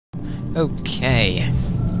Okay.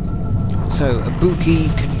 So, Buki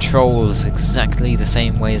controls exactly the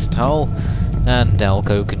same way as Tull, and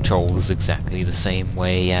Elco controls exactly the same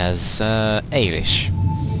way as Ailish.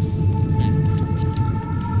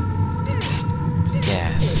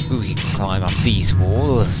 Yes, Buki can climb up these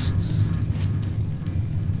walls,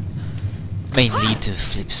 mainly to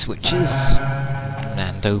flip switches,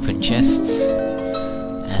 and open chests,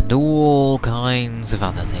 and all kinds of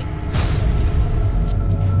other things.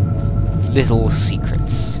 Little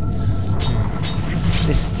secrets.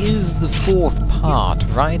 This is the 4th part,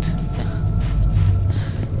 right?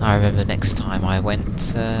 I remember next time I went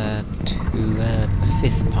to the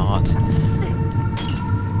 5th part.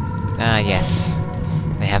 Ah, yes.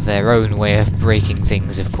 They have their own way of breaking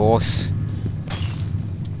things, of course.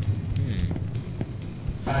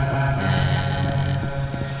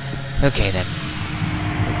 Okay then.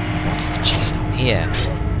 What's the chest up here?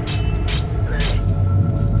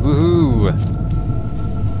 Woohoo!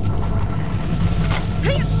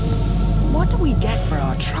 What do we get for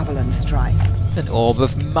our trouble and strife? An orb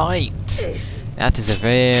of might! That is a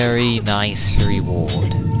very nice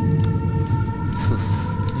reward.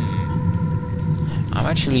 I'm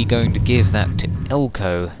actually going to give that to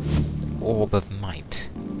Elco. Orb of might.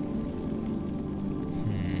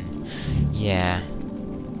 Yeah.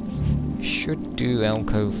 Should do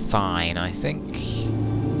Elco fine, I think.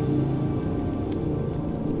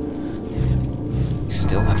 We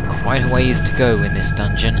still have quite a ways to go in this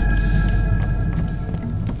dungeon.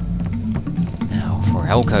 Now for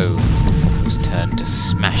Elco, whose turn to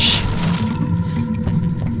smash.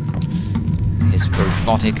 His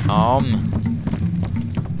robotic arm.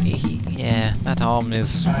 Yeah, that arm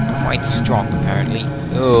is quite strong apparently.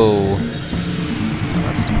 Oh, no,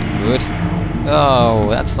 that's not good. Oh,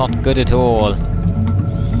 that's not good at all.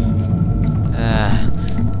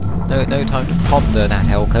 No time to ponder that,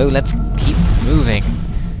 Elco. Let's keep moving.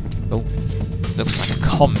 Oh, looks like a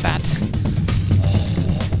combat.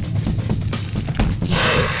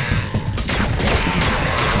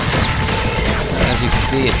 As you can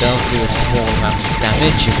see, it does do a small amount of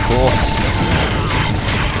damage, of course.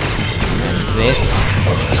 This.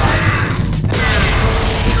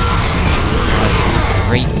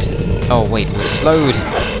 Great. Oh wait, we're slowed.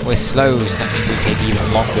 We're slowed. That means it'll take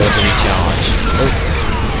even longer to recharge. Oh.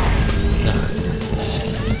 No.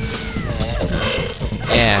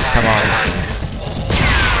 Yes, come on.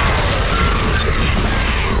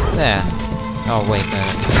 There. Oh wait, no.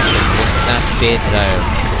 That's dead though.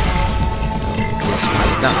 What's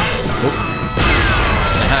that? Oh.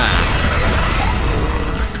 Aha.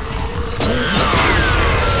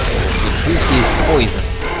 So Buki is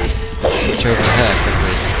poisoned. Let's switch over to her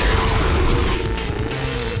quickly.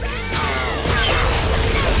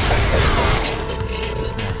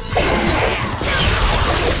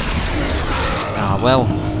 Ah, well.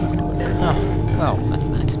 Oh, well, that's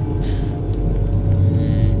that.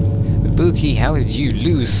 Buki, how did you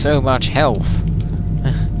lose so much health?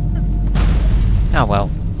 Ah, well,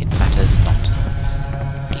 it matters not.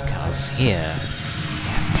 Because here we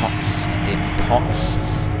have pots, and in pots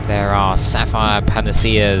there are sapphire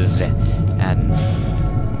panaceas, and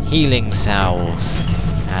healing salves,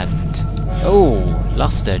 and... oh,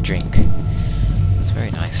 luster drink. That's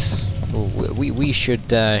very nice. Ooh, we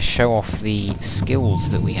should show off the skills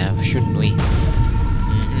that we have, shouldn't we?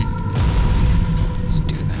 Let's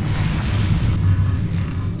do that.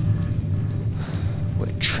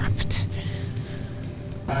 We're trapped.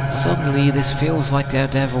 Suddenly, this feels like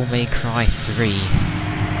Devil May Cry 3.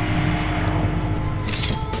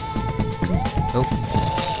 Oh.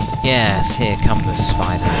 Yes, here come the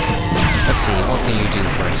spiders. Let's see, what can you do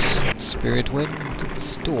for us? Spirit Wind,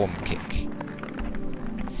 Storm Kick.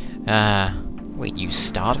 Wait, you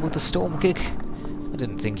start with the Storm Kick? I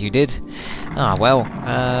didn't think you did. Ah, well,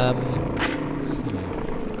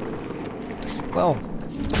 well,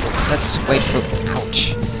 let's wait for...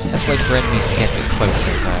 ouch. Let's wait for enemies to get a bit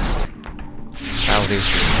closer first. That'll do.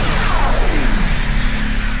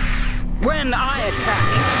 When I attack,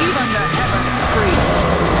 even the heavens scream.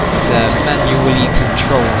 It's a manually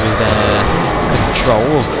controlled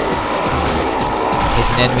control. Hit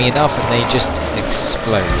an enemy enough and they just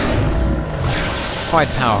explode. Quite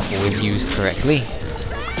powerful if used correctly.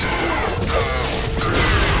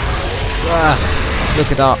 Ah,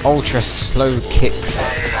 look at our ultra slowed kicks.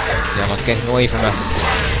 You're not getting away from us,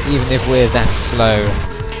 even if we're that slow.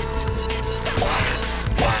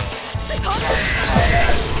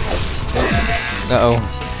 Uh-oh.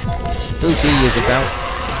 Buki is about...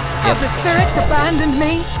 Have the spirits abandoned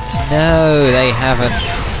me? No, they haven't.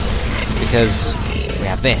 Because we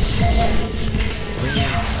have this.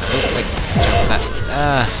 Oh, wait, jump that.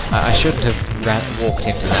 I shouldn't have walked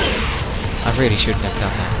into that. I really shouldn't have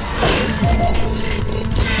done that.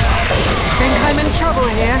 Think I'm in trouble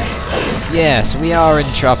here? Yes, we are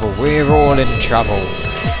in trouble. We're all in trouble.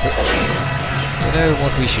 You know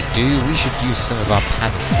what we should do? We should use some of our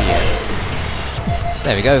panaceas.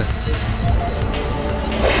 There we go.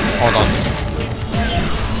 Hold on.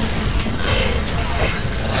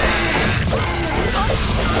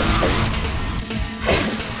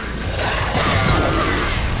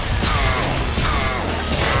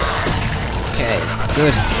 Okay,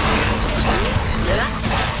 good.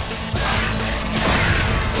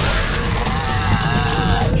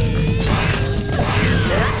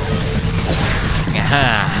 Aha!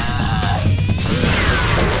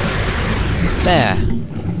 There.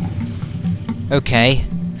 Okay.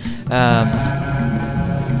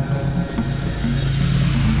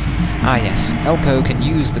 Yes. Elco can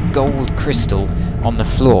use the gold crystal on the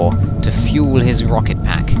floor to fuel his rocket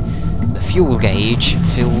pack. The fuel gauge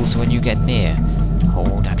fills when you get near.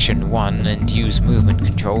 Hold action 1 and use movement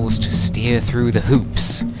controls to steer through the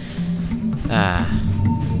hoops. Wait,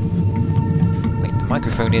 the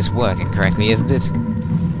microphone is working correctly, isn't it?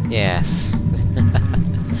 Yes.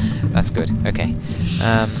 That's good. Okay.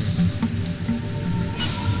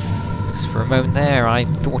 Just for a moment there, I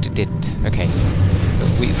thought it didn't. Okay.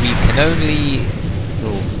 But we can only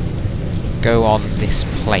go on this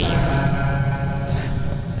plane.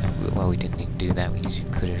 Well, we didn't need to do that. We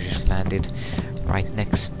could have just landed right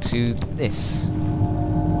next to this.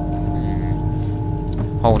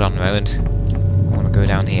 Hold on a moment. I want to go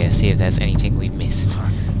down here, see if there's anything we missed.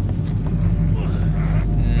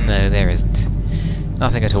 No, there isn't.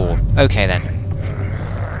 Nothing at all. Okay then.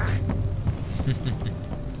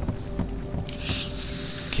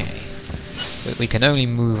 Okay. But we can only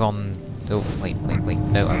move on... Oh, wait.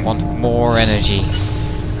 No, I want more energy.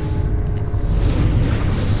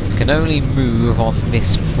 We can only move on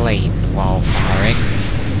this plane while firing.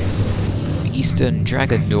 The Eastern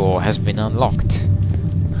Dragon Door has been unlocked.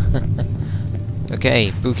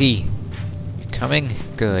 Okay, Buki. You coming?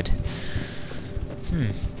 Good.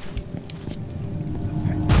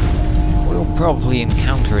 We'll probably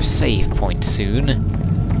encounter a save point soon.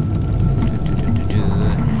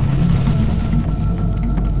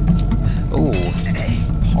 Oh,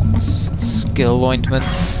 pots, skill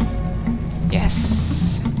ointments.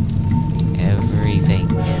 Yes, everything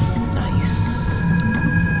is nice.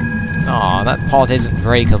 Ah, that pot isn't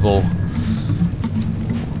breakable.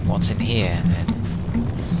 What's in here, then?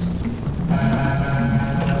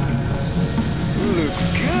 Looks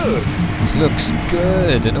good. Looks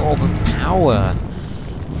good, an orb of power.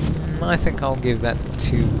 I think I'll give that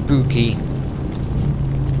to Buki.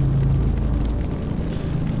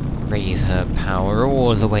 Raise her power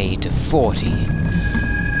all the way to 40.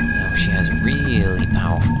 Now she has really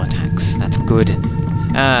powerful attacks. That's good.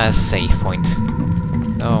 Save point.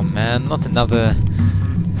 Oh man, not another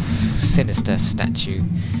sinister statue.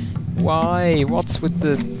 Why? What's with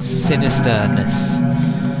the sinisterness?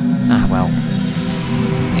 Well.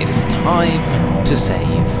 It is time to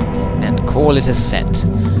save, and call it a set.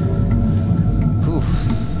 Whew.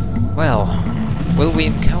 Well, will we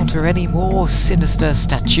encounter any more sinister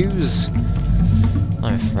statues?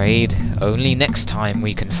 I'm afraid only next time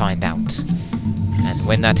we can find out. And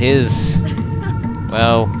when that is,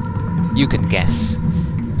 well, you can guess.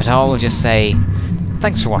 But I'll just say,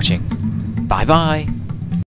 thanks for watching. Bye-bye.